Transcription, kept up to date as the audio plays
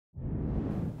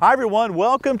Hi everyone,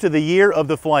 welcome to the Year of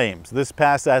the Flames. This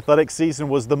past athletic season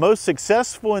was the most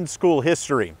successful in school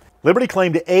history. Liberty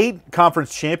claimed 8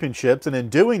 conference championships and in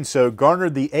doing so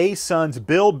garnered the A-Sun's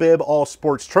Bill Bibb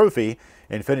All-Sports Trophy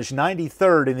and finished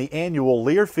 93rd in the annual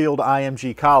Learfield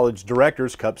IMG College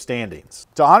Directors Cup standings.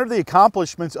 To honor the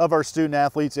accomplishments of our student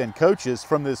athletes and coaches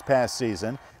from this past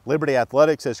season, Liberty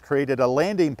Athletics has created a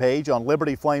landing page on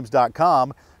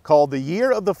libertyflames.com called the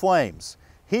Year of the Flames.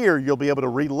 Here, you'll be able to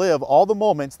relive all the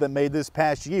moments that made this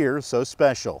past year so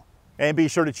special. And be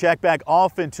sure to check back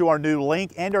often to our new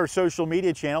link and our social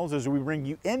media channels as we bring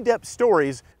you in-depth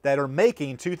stories that are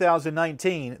making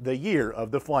 2019 the Year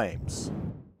of the Flames.